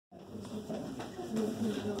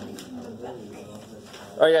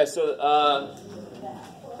All right, guys. So,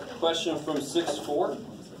 question from 6-4.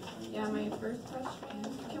 Yeah, my first question.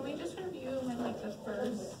 Can we just review when like the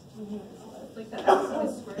first, like the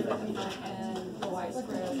x is squared at the front and the y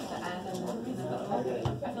squared at the end and then in the middle?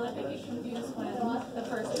 I feel like I get confused when the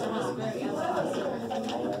first term is squared and the last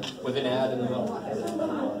squared. With an add in the middle.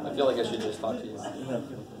 I feel like I should just talk to you.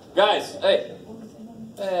 Guys, hey.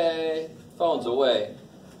 Hey. Phone's away.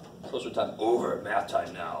 Social time over. Math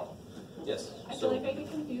time now. Yes. I feel like I get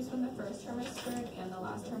confused when the first term is squared and the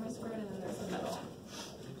last term is squared and then there's a middle.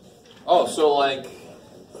 Oh, so like,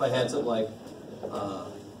 if I had something like,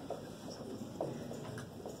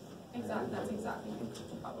 Exactly, that's exactly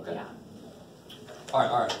probably, okay. yeah.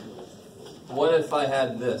 All right. What if I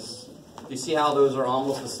had this? You see how those are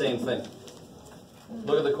almost the same thing?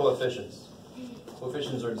 Look at the coefficients.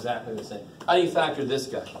 Coefficients are exactly the same. How do you factor this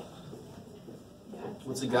guy? Yeah.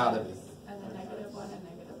 What's it got to be? And then -1 and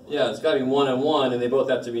 -1. Yeah, it's got to be 1 and 1, and they both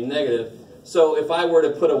have to be negative. So if I were to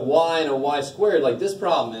put a y and a y squared, like this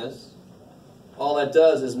problem is, all that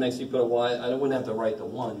does is makes you put a y. I wouldn't have to write the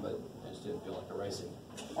 1, but I just didn't feel like erasing it.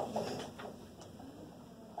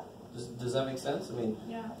 Does that make sense? I mean,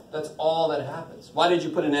 Yeah. that's all that happens. Why did you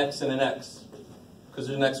put an x and an x? Because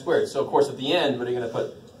there's an x squared. So of course at the end, what are you going to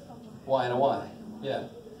put? Y and a y. Yeah.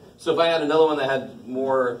 So if I had another one that had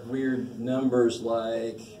more weird numbers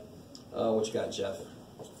like, what you got, Jeff?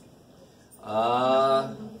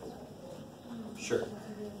 Sure.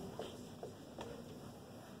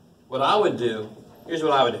 What I would do, here's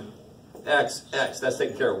what I would do. X, x, that's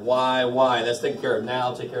taken care of. Y, y, that's taken care of. Now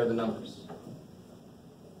I'll take care of the numbers.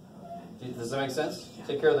 Does that make sense?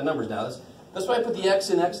 Take care of the numbers now. That's why I put the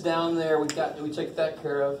x and x down there. We take that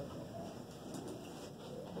care of.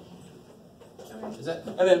 Is that?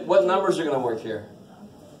 And then what numbers are going to work here?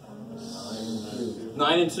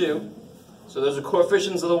 9 and 2. So those are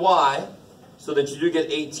coefficients of the y, so that you do get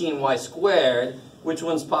 18y squared. Which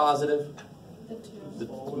one's positive? The 2. The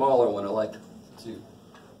smaller one, I like 2.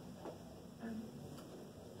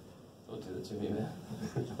 Don't do that to me, man.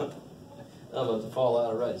 I'm about to fall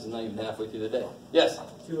out of right. It's not even halfway through the day. Yes?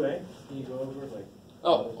 2A, can you go over like...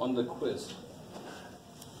 Oh, on the quiz.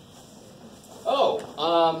 Oh,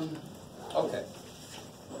 okay.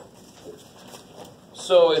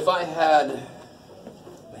 So if I had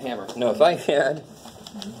a hammer. No, if I had...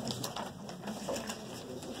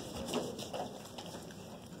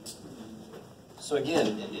 So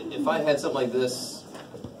again, if I had something like this,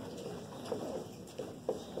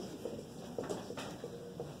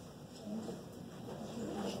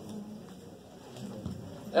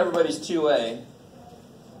 everybody's 2A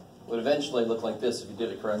would eventually look like this if you did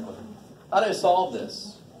it correctly. How do I solve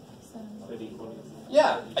this?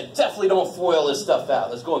 Yeah, I definitely don't FOIL this stuff out.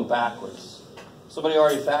 That's going backwards. Somebody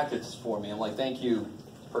already factored this for me. I'm like, thank you,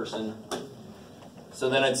 person. So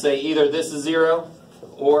then I'd say either this is 0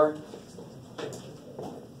 or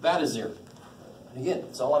that is 0. And again,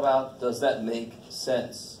 it's all about, does that make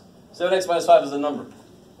sense? 7x minus 5 is a number.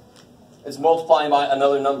 It's multiplying by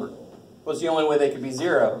another number. What's the only way they could be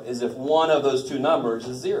 0 is if one of those two numbers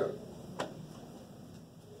is 0.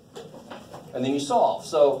 And then you solve.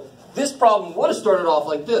 So this problem would have started off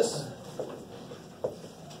like this.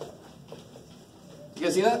 You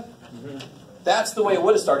guys see that? Mm-hmm. That's the way it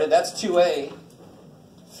would have started. That's 2A.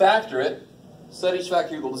 Factor it. Set each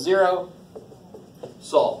factor equal to 0.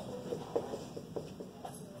 Solve.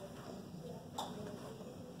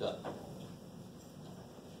 Done.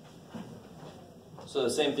 So the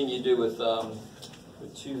same thing you do with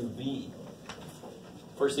 2b.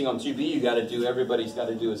 First thing on 2b you got to do, everybody's got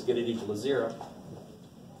to do is get it equal to 0.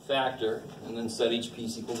 Factor, and then set each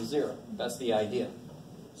piece equal to 0. That's the idea.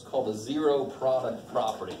 It's called a zero product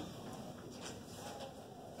property.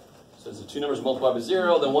 So if two numbers multiplied by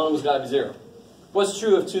 0, then one of them's got to be 0. What's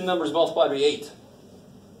true if two numbers multiplied by 8?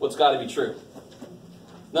 What's got to be true?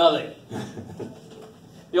 Nothing.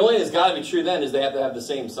 The only thing that's got to be true then is they have to have the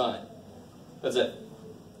same sign. That's it.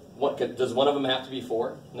 Does one of them have to be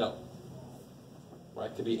 4? No. Right?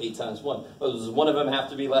 It could be 8 times 1. Well, does one of them have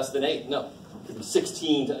to be less than 8? No. It could be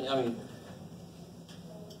 16. I mean,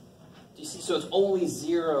 do you see? So it's only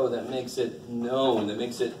 0 that makes it known, that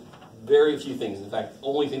makes it very few things. In fact, the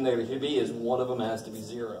only thing that it could be is one of them has to be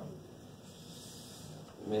 0.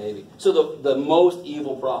 Maybe. So the most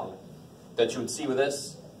evil problem that you would see with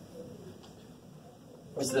this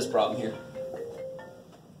is this problem here.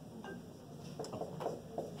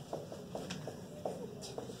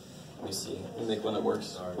 Let me see. Let me make one that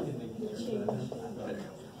works. There you go.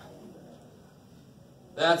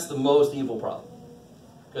 That's the most evil problem.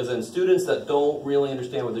 Because then students that don't really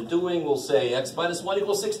understand what they're doing will say x minus 1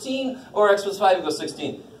 equals 16 or x plus 5 equals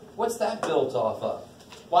 16. What's that built off of?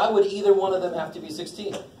 Why would either one of them have to be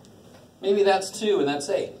 16? Maybe that's 2 and that's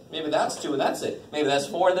 8. Maybe that's 2 and that's 8. Maybe that's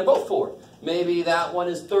 4 and they're both 4. Maybe that one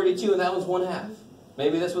is 32 and that one's 1/2.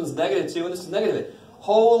 Maybe this one's -2 and this is -8.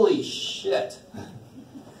 Holy shit.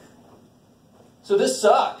 So this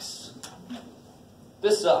sucks.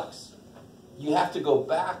 This sucks. You have to go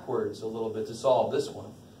backwards a little bit to solve this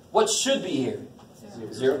one. What should be here?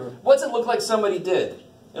 0. What's it look like somebody did?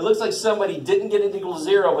 It looks like somebody didn't get it equal to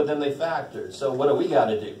 0, but then they factored. So what do we got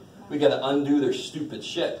to do? We got to undo their stupid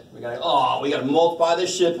shit. We got to multiply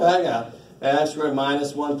this shit back out. X squared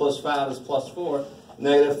minus 1 plus 5 is plus 4.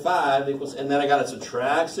 Negative 5 equals, and then I got to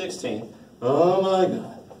subtract 16. Oh my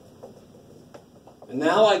God. And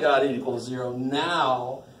now I got it equal to 0.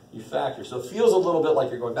 Now you factor. So it feels a little bit like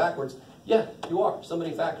you're going backwards. Yeah, you are.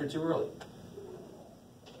 Somebody factored too early.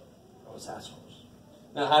 Those assholes.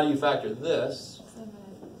 Now how do you factor this? 7.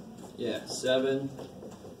 Yeah, 7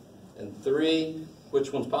 and 3.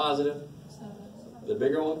 Which one's positive? 7. The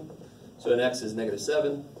bigger one. So an x is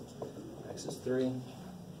 -7. X is 3.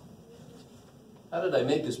 How did I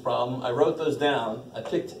make this problem? I wrote those down. I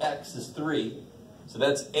picked x as 3. So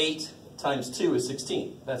that's 8 times 2 is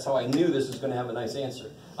 16. That's how I knew this was going to have a nice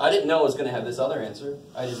answer. I didn't know it was going to have this other answer.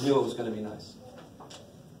 I just knew it was going to be nice.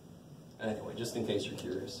 Anyway, just in case you're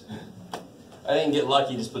curious. I didn't get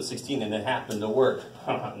lucky, just put 16 and it happened to work.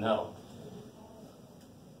 No.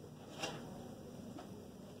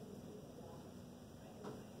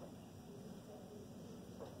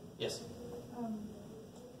 Yes?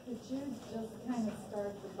 Could you just kind of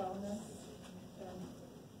start the bonus?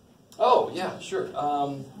 Oh, yeah, sure.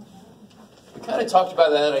 We kind of talked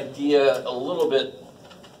about that idea a little bit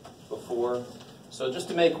before. So just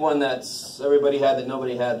to make one that's everybody had that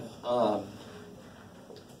nobody had.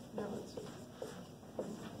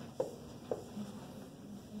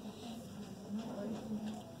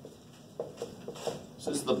 So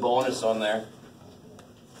this is the bonus on there.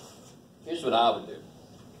 Here's what I would do.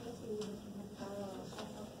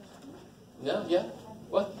 No, yeah,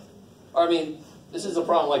 what? I mean, this is a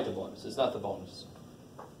problem like the bonus. It's not the bonus.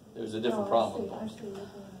 There's a different problem with the bonus.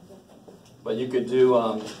 But you could do,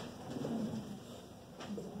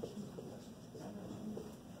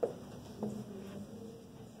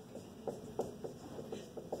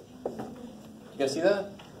 you guys see that?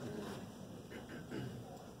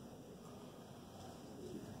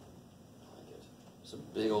 It's a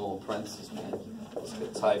big old parenthesis, man. It's like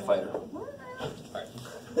a TIE fighter.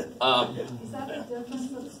 All right. Is that the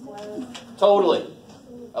difference of squares? Totally.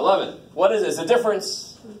 I love it. What is it? It's the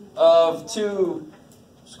difference of 2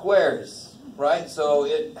 squares, right? So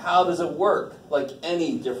how does it work? Like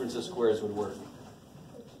any difference of squares would work.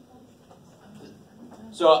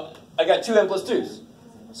 So I got 2m plus 2's.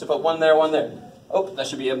 So put 1 there, 1 there. Oh, that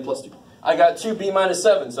should be m plus 2. I got 2b minus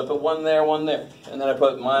 7, so I put 1 there, 1 there. And then I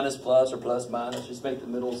put minus, plus, or plus, minus. Just make the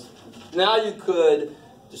middles. Now you could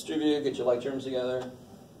distribute, get your like terms together.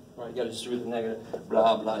 Right, you got to distribute the negative,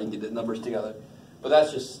 blah, blah, you can get the numbers together. But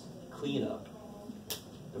that's just cleanup.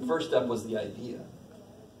 The first step was the idea.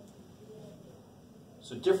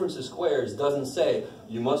 So difference of squares doesn't say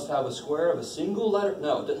you must have a square of a single letter.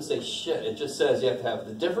 No, it doesn't say shit. It just says you have to have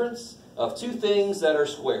the difference of 2 things that are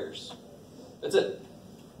squares. That's it.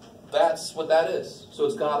 That's what that is. So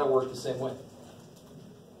it's got to work the same way.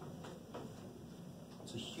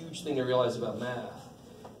 It's a huge thing to realize about math.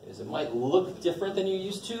 Is it might look different than you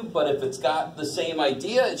used to, but if it's got the same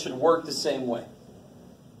idea, it should work the same way.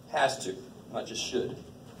 Has to, not just should.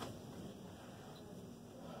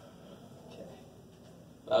 Okay.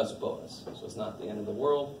 That was a bonus, so it's not the end of the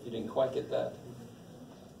world. You didn't quite get that.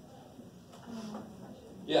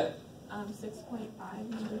 Yeah. 6.5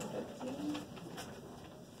 number 15.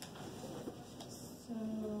 So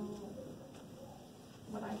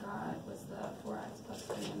what I got was the 4x plus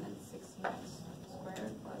 3 and then 16x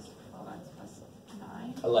squared plus 12x plus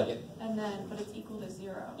 9. I like it. And then, but it's equal to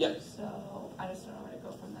 0. Yep. So I just don't know where to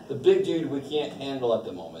go from there. The big dude we can't handle at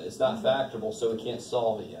the moment. It's not factorable, so we can't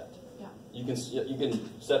solve it yet. Yeah. You can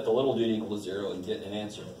set the little dude equal to 0 and get an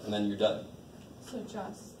answer, and then you're done. So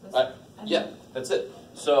just this. Yeah, that's it.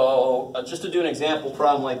 So just to do an example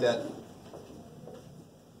problem like that,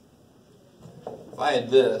 if I had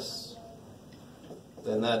this,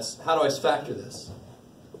 then that's, how do I factor this?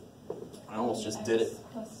 I almost just did it.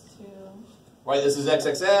 Plus 2. Right, this is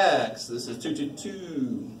XXX. This is 2, 2,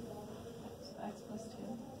 2. So x plus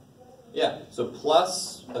 2. Yeah, so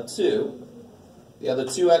plus a 2. The other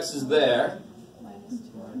 2x is there. Minus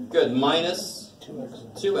 2. Good, minus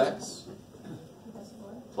 2x. 2x Plus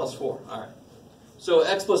 4. plus 4. All right. So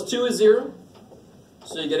x plus 2 is 0,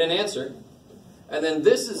 so you get an answer. And then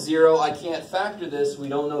this is 0. I can't factor this. We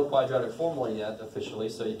don't know quadratic formula yet officially,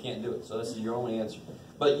 so you can't do it. So this is your only answer.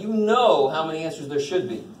 But you know how many answers there should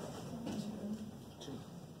be.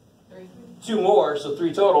 2 more, so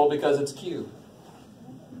 3 total because it's cubed.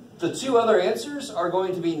 The 2 other answers are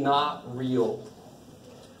going to be not real,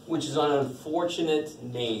 which is an unfortunate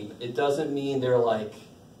name. It doesn't mean they're like...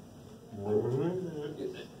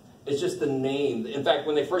 It's just the name. In fact,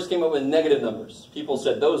 when they first came up with negative numbers, people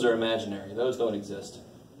said those are imaginary. Those don't exist.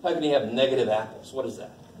 How can you have negative apples? What is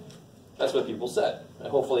that? That's what people said. And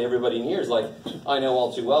hopefully everybody in here is like, I know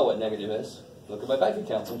all too well what negative is. Look at my bank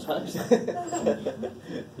account sometimes.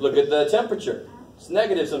 Look at the temperature. It's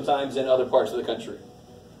negative sometimes in other parts of the country.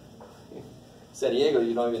 San Diego,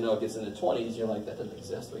 you don't even know it gets in the 20s. You're like, that doesn't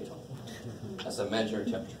exist. What are you talking about? That's imaginary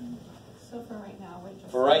temperature. So for right now, we're just...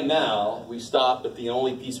 For right now, we stop at the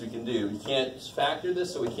only piece we can do. We can't factor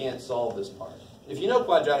this, so we can't solve this part. If you know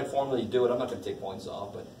quadratic formula, you do it. I'm not going to take points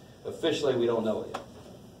off, but officially we don't know it yet.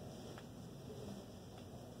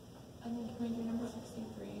 And then can we do number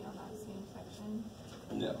 63 on that same section?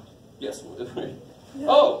 No. Yes.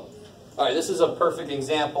 Oh! All right, this is a perfect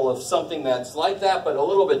example of something that's like that, but a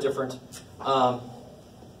little bit different. So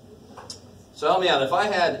help me out. If I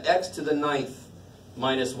had x to the 9th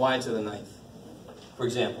minus y to the 9th, for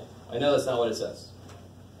example. I know that's not what it says.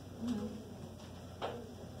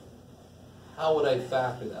 How would I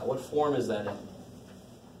factor that? What form is that in?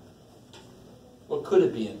 What could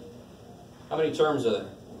it be in? How many terms are there?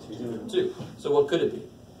 2. So what could it be?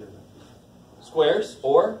 Squares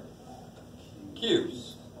or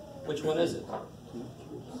cubes? Which one is it?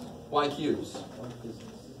 Why cubes?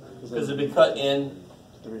 Because it'd be cut in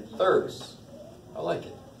thirds. I like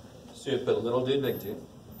it. So you put a little dude, big dude.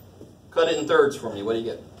 Cut it in thirds for me. What do you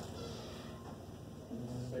get?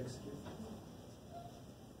 6.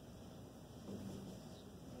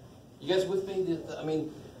 You guys with me? I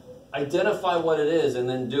mean, identify what it is and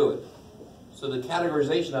then do it. So the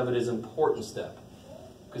categorization of it is an important step.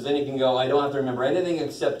 Because then you can go, I don't have to remember anything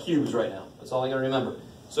except cubes right now. That's all I got to remember.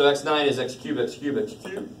 So x9 is x cubed, x cubed, x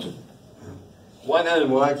cubed. Y9 is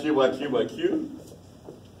y cubed, y cubed, y cubed.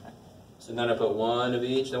 So then I put 1 of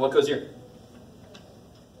each. Then what goes here?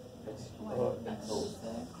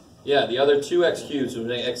 Yeah, the other 2 x cubes would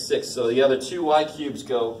make x6. So the other 2 y cubes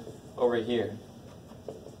go over here.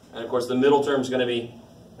 And of course the middle term is going to be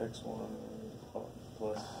x1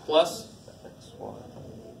 plus x1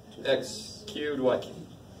 x cubed, y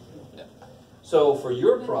cubed. Yeah. So for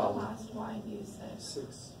your problem... Last y use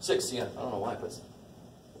 6. 6, yeah. I don't know why I put 6.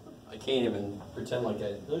 I can't even pretend like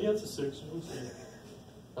I... Oh, yeah, it's a 6.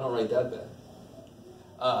 I don't write that bad.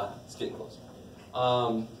 It's getting close.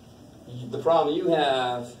 The problem you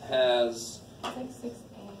have has... It's like 6A.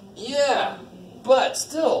 Yeah, but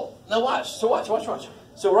still. Now watch. So watch.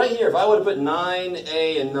 So right here, if I would have put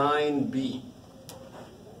 9A and 9B.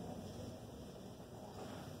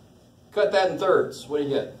 Cut that in thirds. What do you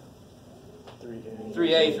get? 3A.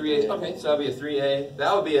 3A, 3A. Okay, so that would be a 3A.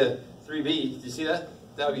 That would be a 3B. Do you see that?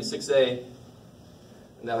 That would be 6A.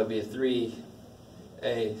 And that would be a 3A,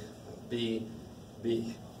 B,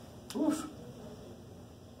 B. Oof.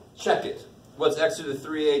 Check it. What's x to the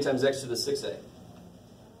 3A times x to the 6A?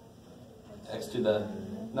 X to the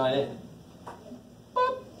 9A.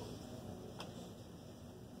 Boop.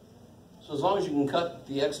 So as long as you can cut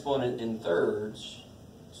the exponent in thirds,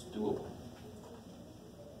 it's doable.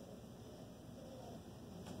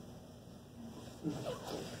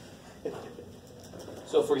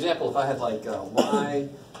 So for example, if I had like y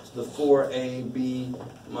to the 4ab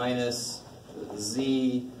minus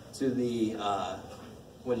z to the,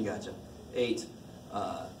 what do you got, Jim? 8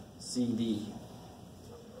 cd.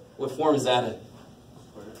 What form is that in?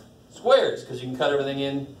 Squares, because you can cut everything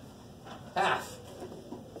in half.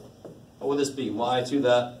 What would this be? Y to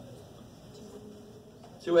the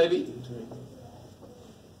 2ab?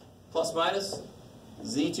 Plus minus?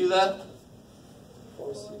 Z to the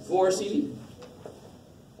 4cd?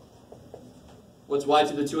 What's y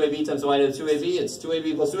to the 2ab times y to the 2ab? It's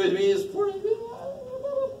 2ab plus 2ab is 4ab.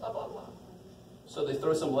 So they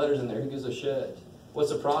throw some letters in there. Who gives a shit? What's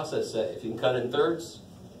the process say? If you can cut it in thirds,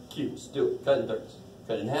 cubes, do it. Cut in thirds.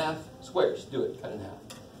 Cut in half, squares, do it. Cut in half.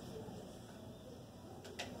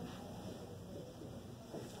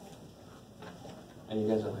 And you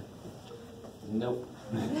guys are like, nope.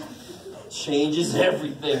 Changes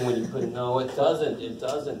everything when you put, no, it doesn't. It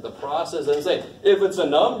doesn't. The process doesn't say, if it's a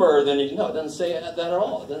number, then you, no, it doesn't say that at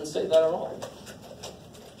all. It doesn't say that at all.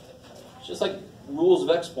 It's just like rules of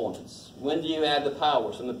exponents. When do you add the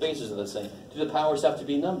powers? And the bases are the same. Do the powers have to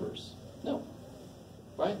be numbers? No.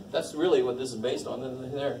 Right? That's really what this is based on.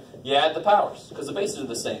 Then there, you add the powers because the bases are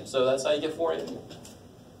the same. So that's how you get 4a.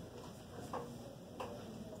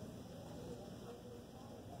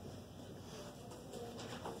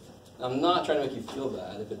 I'm not trying to make you feel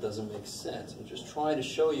bad if it doesn't make sense. I'm just trying to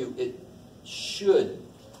show you it should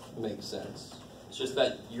make sense. It's just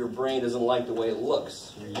that your brain doesn't like the way it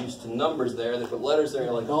looks. You're used to numbers there. They put letters there.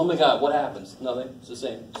 You're like, oh my God, what happens? Nothing. It's the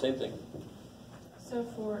same thing. So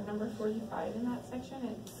for number 45 in that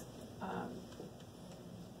section, it's,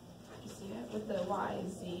 you see it with the y,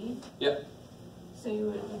 z. Yep. So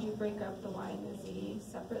would you break up the y and the z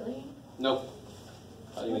separately? Nope.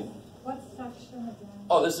 How do you mean? What section again?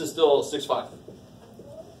 Oh, this is still 6-5.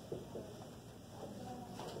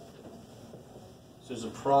 So there's a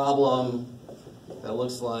problem that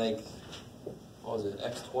looks like, what was it,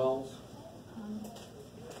 X12?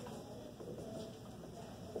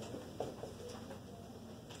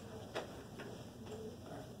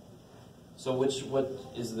 So what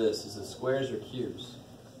is this? Is it squares or cubes?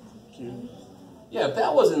 Cube. Yeah, if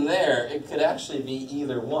that wasn't there, it could actually be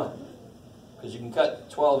either one. Because you can cut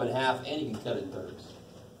 12 in half and you can cut it in thirds.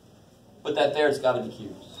 Put that there, it's got to be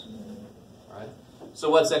cubes. All right? So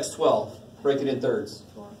what's X12? Break it in thirds.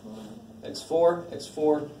 4, 4. X4,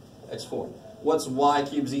 X4, X4. What's Y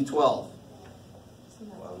cubed Z12? So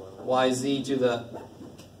YZ to the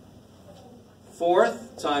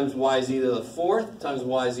fourth times YZ to the fourth times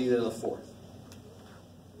YZ to the fourth.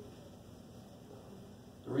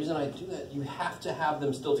 The reason I do that, you have to have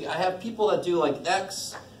them still together. I have people that do like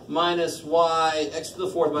X minus Y, X to the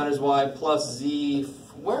fourth minus Y plus Z.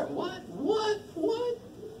 Where? What?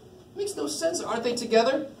 Makes no sense. Aren't they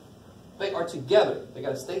together? They are together. They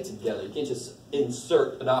got to stay together. You can't just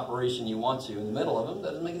insert an operation you want to in the middle of them.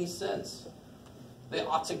 That doesn't make any sense. They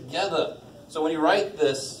are together. So when you write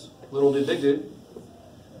this little dude, big dude,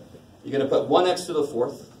 you're going to put 1x to the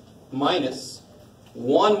fourth minus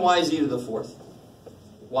 1yz to the fourth.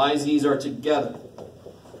 YZs are together.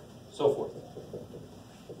 So forth.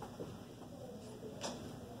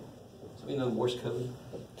 So we know the Morse code.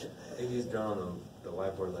 I think he's drawn on the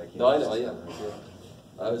whiteboard like you. No, I know, yeah.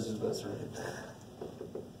 I was just messing with it.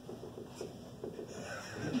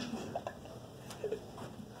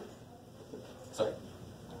 Sorry.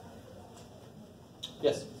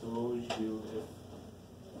 Yes? So what would you do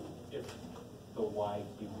if the y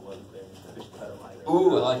cube wasn't there? Just cut a line there.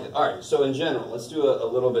 Ooh, I like it. All right, so in general, let's do a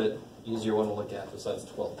little bit easier one to look at besides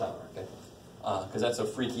 12th power, okay? Because that's a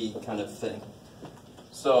freaky kind of thing.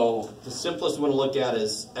 So the simplest one to look at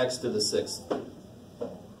is x to the 6th.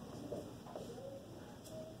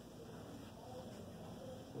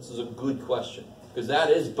 This is a good question, because that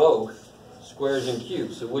is both squares and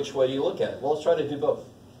cubes. So which way do you look at it? Well, let's try to do both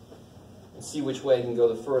and see which way I can go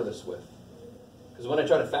the furthest with. Because when I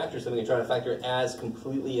try to factor something, I try to factor it as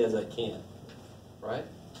completely as I can, right?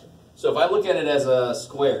 So if I look at it as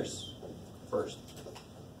squares first,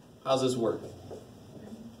 how's this work?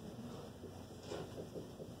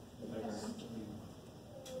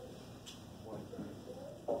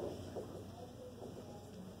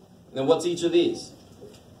 Then what's each of these?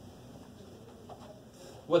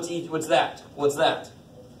 What's that? What's that?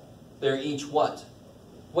 They're each what?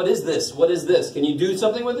 What is this? What is this? Can you do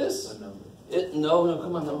something with this? No,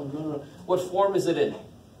 come on, no. What form is it in?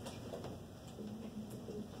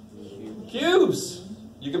 Cubes.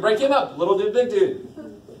 You can break him up, little dude, big dude.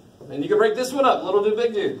 And you can break this one up, little dude,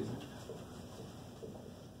 big dude.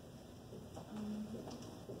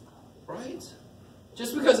 Right?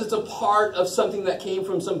 Just because it's a part of something that came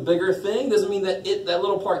from some bigger thing doesn't mean that that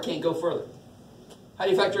little part can't go further. How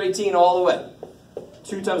do you factor 18 all the way?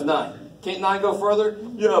 2 times 9. Can't 9 go further?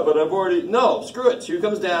 Yeah, but I've already... No, screw it. 2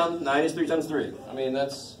 comes down. 9 is 3 times 3. I mean,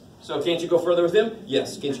 that's... So can't you go further with him?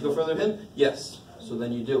 Yes. Can't you go further with him? Yes. So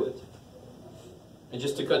then you do it. And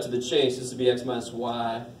just to cut to the chase, this would be x minus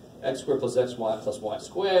y, x squared plus xy plus y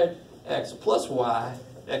squared, x plus y,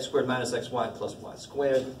 x squared minus xy plus y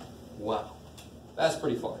squared. Wow. That's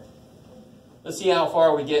pretty far. Let's see how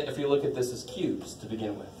far we get if you look at this as cubes to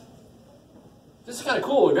begin with. This is kind of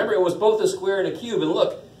cool. Remember, it was both a square and a cube. And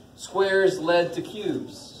look, squares led to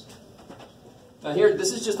cubes. Now here,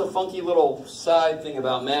 this is just a funky little side thing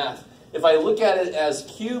about math. If I look at it as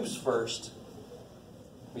cubes first,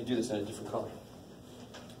 let me do this in a different color.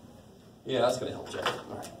 Yeah, that's going to help, Jeff.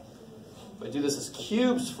 All right. If I do this as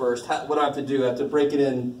cubes first, what do I have to do? I have to break it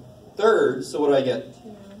in thirds. So what do I get?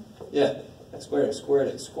 2. Yeah, x squared, x squared,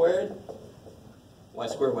 x squared. Y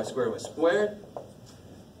squared, y squared, y squared.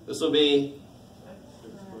 This will be...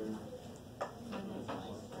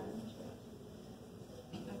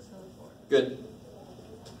 Good.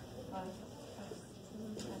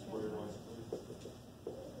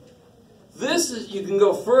 this is, you can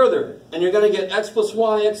go further, and you're going to get x plus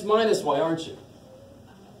y, x minus y, aren't you?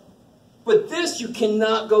 But this you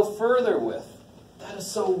cannot go further with. That is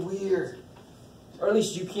so weird. Or at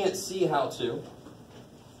least you can't see how to.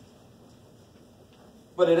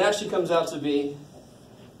 But it actually comes out to be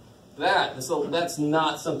that. So that's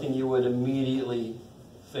not something you would immediately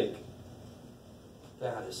think.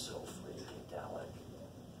 That is so freakadelic.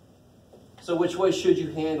 So which way should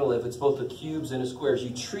you handle it if it's both the cubes and the squares?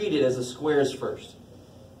 You treat it as the squares first.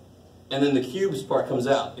 And then the cubes part comes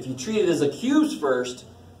out. If you treat it as the cubes first,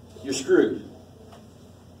 you're screwed.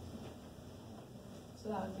 So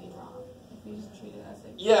that would be wrong. If we just treat it as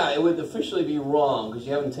like... Yeah, it would officially be wrong because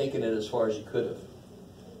you haven't taken it as far as you could have.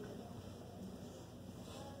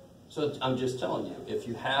 So I'm just telling you, if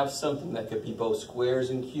you have something that could be both squares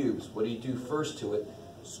and cubes, what do you do first to it?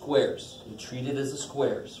 Squares. You treat it as the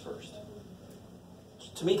squares first.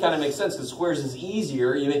 To me, kind of makes sense because squares is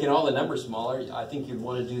easier. You're making all the numbers smaller. I think you'd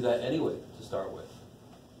want to do that anyway to start with.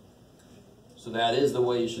 So that is the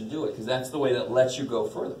way you should do it because that's the way that lets you go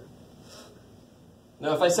further.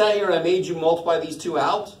 Now, if I sat here and I made you multiply these two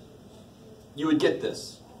out, you would get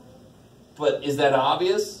this. But is that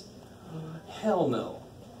obvious? Hell no.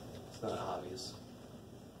 It's not obvious.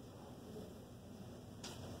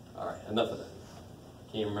 All right, enough of that.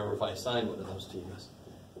 Can't even remember if I assigned one of those to you guys.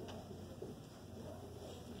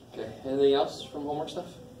 Okay, anything else from homework stuff?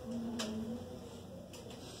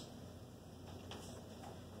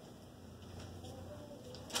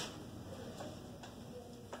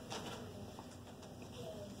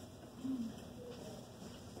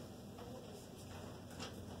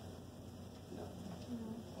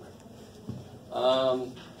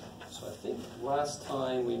 So I think last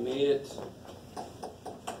time we made it,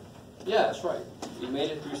 yeah, that's right. We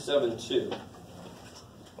made it through 7-2.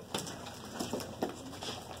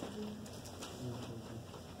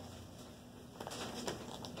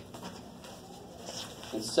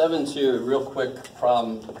 And 7-2, a real quick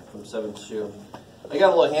problem from 7-2. I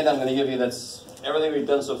got a little handout I'm going to give you that's everything we've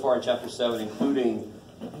done so far in chapter 7, including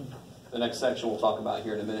the next section we'll talk about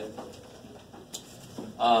here in a minute.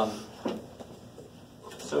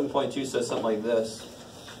 7.2 says something like this.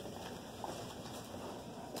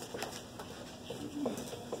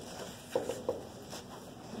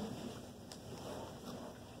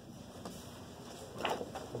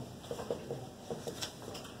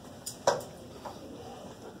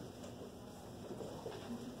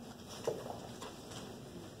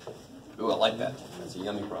 Ooh, I like that. That's a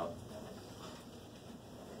yummy problem.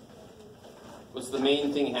 What's the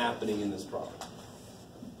main thing happening in this problem?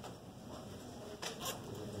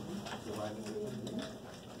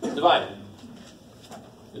 Dividing.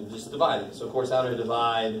 Just dividing. So of course, how to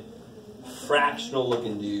divide fractional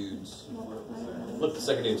looking dudes. Flip the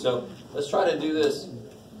second dude. So let's try to do this.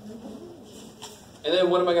 And then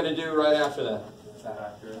what am I going to do right after that?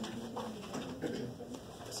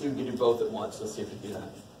 Let's see if we can do both at once. Let's see if we can do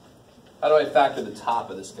that. How do I factor the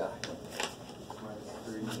top of this guy?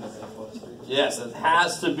 Yes, it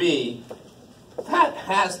has to be. That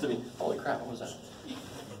has to be. Holy crap, what was that?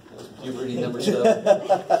 Puberty number stuff.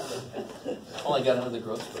 Oh, I got another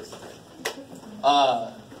growth spurt.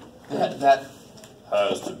 That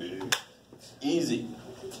has to be easy.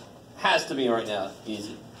 Has to be right now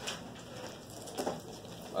easy.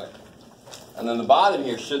 Okay. And then the bottom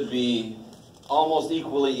here should be almost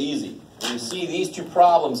equally easy. When you see these two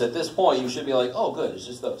problems at this point, you should be like, oh, good, it's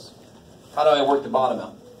just those. How do I work the bottom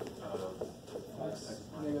out?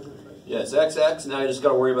 Yes, XX. Now you just got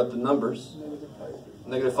to worry about the numbers.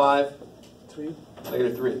 -5. 3.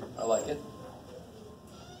 -3. I like it.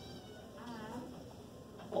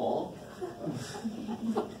 Aw.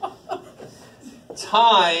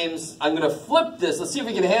 Times, I'm going to flip this. Let's see if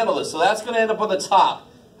we can handle this. So that's going to end up on the top.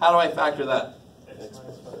 How do I factor that?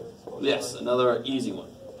 Yes, another easy one.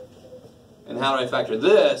 And how do I factor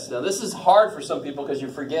this? Now this is hard for some people because you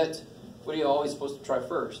forget, what are you always supposed to try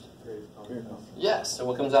first? Yes, and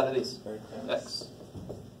what comes out of these? X.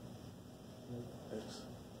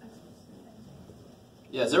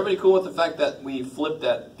 Yeah, is everybody cool with the fact that we flipped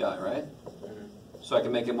that guy, right? So I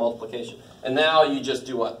can make a multiplication. And now you just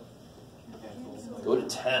do what? Go to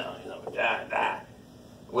town, you know, die, die.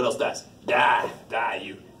 What else dies? Die, die,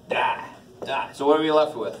 you, die, die. So what are we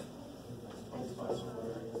left with?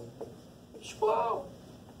 Whoa.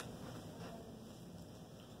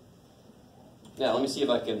 Now, let me see if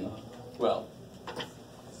I can, well,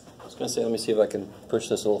 I was going to say, let me see if I can push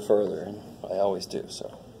this a little further, and I always do,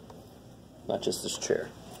 so. Not just this chair.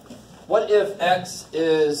 What if X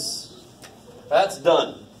is, that's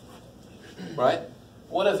done, right?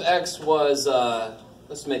 What if X was,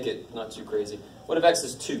 let's make it not too crazy. What if X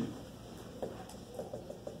is 2?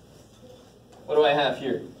 what do I have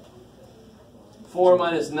here? 4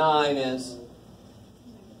 minus 9 is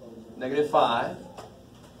negative 5.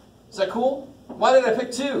 Is that cool? Why did I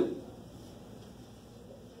pick 2?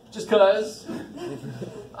 Just because.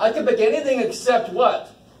 I could pick anything except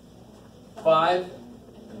what? 5,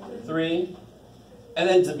 3, and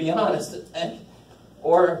then to be honest,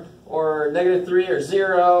 or negative 3 or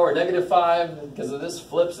 0 or negative 5, because of this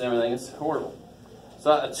flips and everything, it's horrible.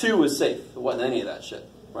 So a 2 was safe. It wasn't any of that shit,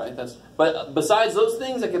 right? But besides those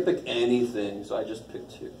things, I could pick anything, so I just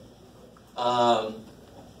picked 2.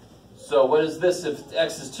 So what is this if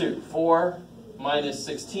x is 2? 4 minus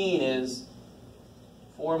 16 is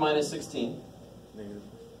 4 minus 16. Negative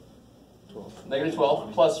 12. Negative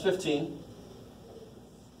 12 plus 15.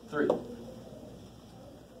 3.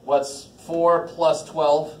 What's 4 plus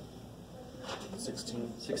 12?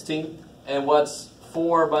 16. 16. And what's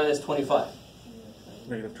 4 minus 25?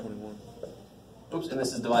 Negative 21. Oops, and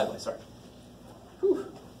this is divided by, sorry. Whew.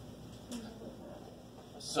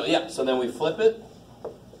 So yeah, so then we flip it.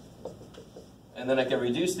 And then I can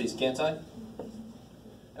reduce these, can't I?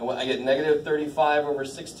 And what, I get negative 35 over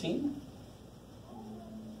 16.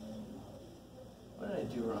 What did I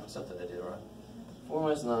do wrong? Something I did wrong. 4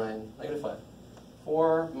 minus 9, negative 5.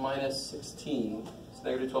 4 minus 16, so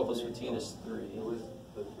negative 12 plus 15 is 3. It was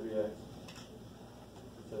the 3x.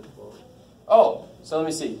 It's 12. Oh, so let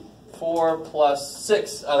me see. 4 plus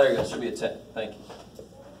 6. Oh, there you go. Should be a 10. Thank you.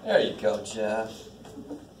 There you go, Jeff.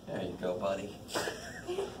 There you go, buddy.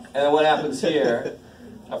 And then what happens here?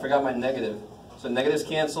 I forgot my negative. So negatives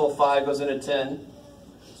cancel. 5 goes into 10.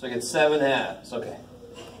 So I get 7 halves. Okay.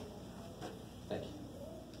 Thank you.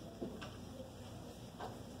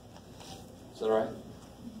 Is that all right?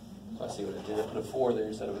 So I see what I did. I put a 4 there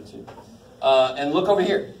instead of a 2. And look over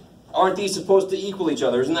here. Aren't these supposed to equal each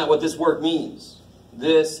other? Isn't that what this work means?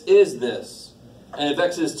 This is this. And if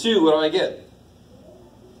x is 2, what do I get?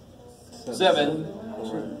 7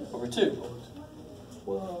 over 2.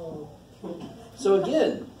 Whoa. So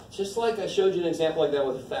again, just like I showed you an example like that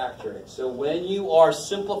with factoring. So when you are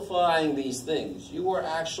simplifying these things, you are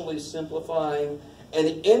actually simplifying an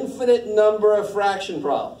infinite number of fraction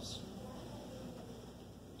problems.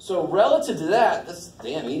 So relative to that, that's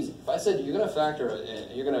damn easy. If I said you're going to factor,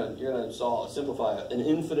 you're going to simplify an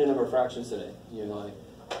infinite number of fractions today, you're like,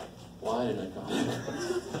 why did I come?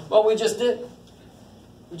 Well, we just did.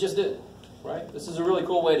 We just did, right? This is a really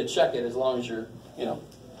cool way to check it, as long as you're,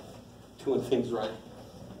 doing things right.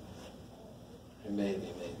 Maybe.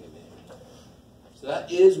 So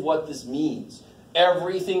that is what this means.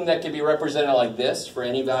 Everything that can be represented like this for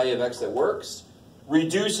any value of x that works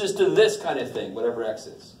reduces to this kind of thing, whatever x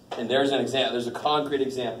is. And there's an example. There's a concrete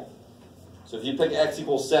example. So if you pick x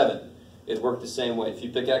equals 7, it worked the same way. If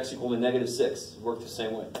you pick x equal to negative 6, it worked the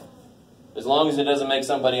same way. As long as it doesn't make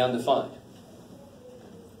somebody undefined.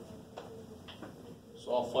 It's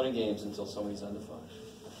all fun and games until somebody's undefined.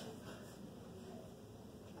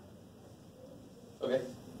 Okay?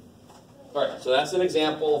 All right, so that's an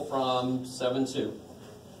example from 7.2.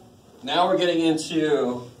 Now we're getting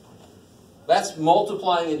into, that's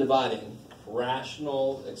multiplying and dividing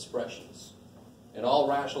rational expressions. And all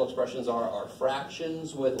rational expressions are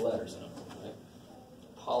fractions with letters in them. Right?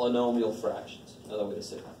 Polynomial fractions, another way to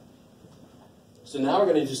say that. So now we're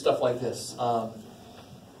going to do stuff like this.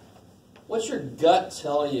 What's your gut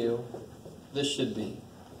tell you this should be?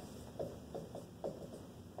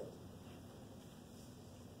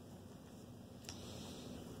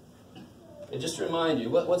 And just to remind you,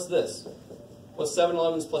 what's this? What's 7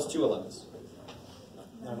 11s plus 2 11s?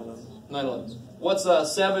 9 11. 9 11s. What's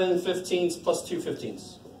 7 15s plus 2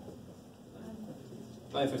 15s?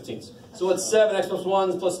 9 15s. So what's 7 x plus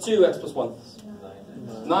 1s plus 2 x plus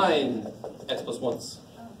 1s? 9 x plus 1s.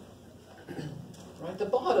 Right? The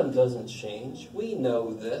bottom doesn't change. We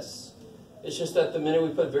know this. It's just that the minute we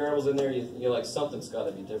put variables in there, you're like, something's got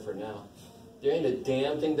to be different now. There ain't a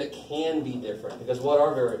damn thing that can be different. Because what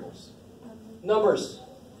are variables? Numbers.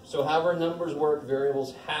 So however numbers work,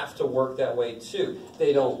 variables have to work that way too.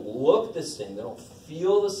 They don't look the same. They don't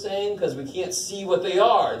feel the same because we can't see what they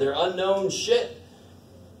are. They're unknown shit.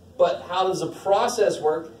 But how does the process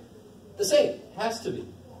work? The same. Has to be.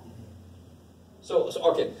 So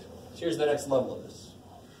okay, here's the next level of this.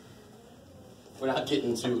 We're not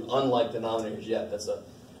getting to unlike denominators yet. That's an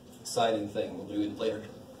exciting thing. We'll do it later.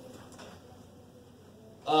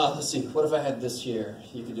 Let's see. What if I had this here?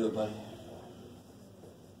 You could do it, buddy.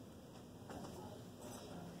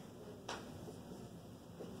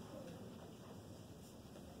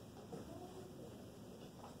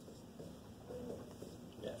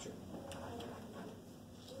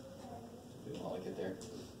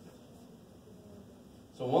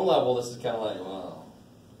 So on one level, this is kind of like, wow.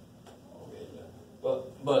 Okay,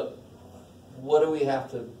 but what do we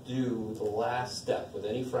have to do with the last step with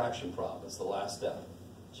any fraction problem? It's the last step.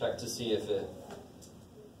 Check to see if it.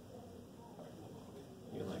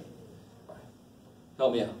 You're like,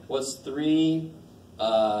 help me out. What's 3? Pick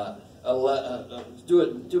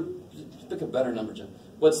a better number, Jim.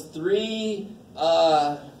 What's 3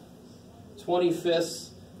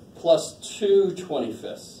 25ths plus 2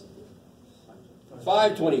 25ths?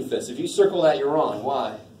 5 25ths. If you circle that, you're wrong.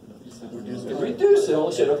 Why? Reduce it.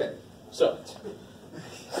 Holy shit. Okay. So,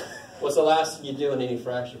 what's the last thing you do in any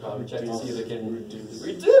fraction problem? Check to see if it can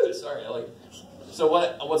reduce. All right. So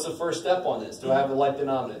what's the first step on this? Do I have the like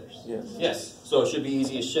denominators? Yes. Yes. So it should be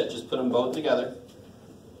easy as shit. Just put them both together.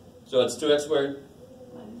 So it's 2x squared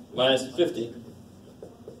minus 50.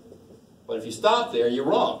 But if you stop there, you're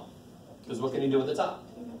wrong. Because what can you do with the top?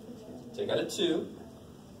 Take out a 2.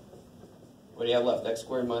 What do you have left? X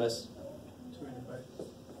squared minus?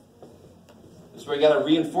 This is where you got to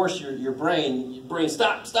reinforce your brain. Your brain,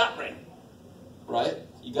 stop, brain. Right?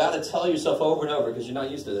 You got to tell yourself over and over, because you're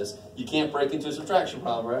not used to this. You can't break into a subtraction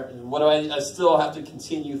problem, right? What do I still have to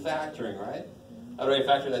continue factoring, right? How do I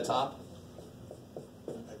factor that top?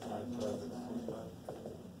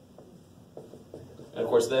 And of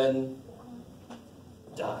course then,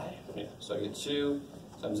 die. Yeah. So I get 2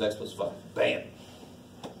 times x plus 5. Bam!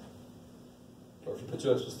 Or if you put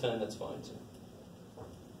 2x plus 10, that's fine too.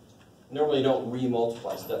 Normally you don't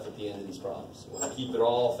re-multiply stuff at the end of these problems. You want to keep it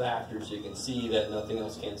all factored so you can see that nothing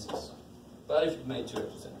else cancels. But if you've made 2x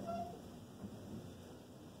plus 10. How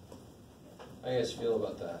do you guys feel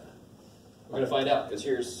about that? We're going to find out, because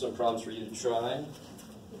here's some problems for you to try.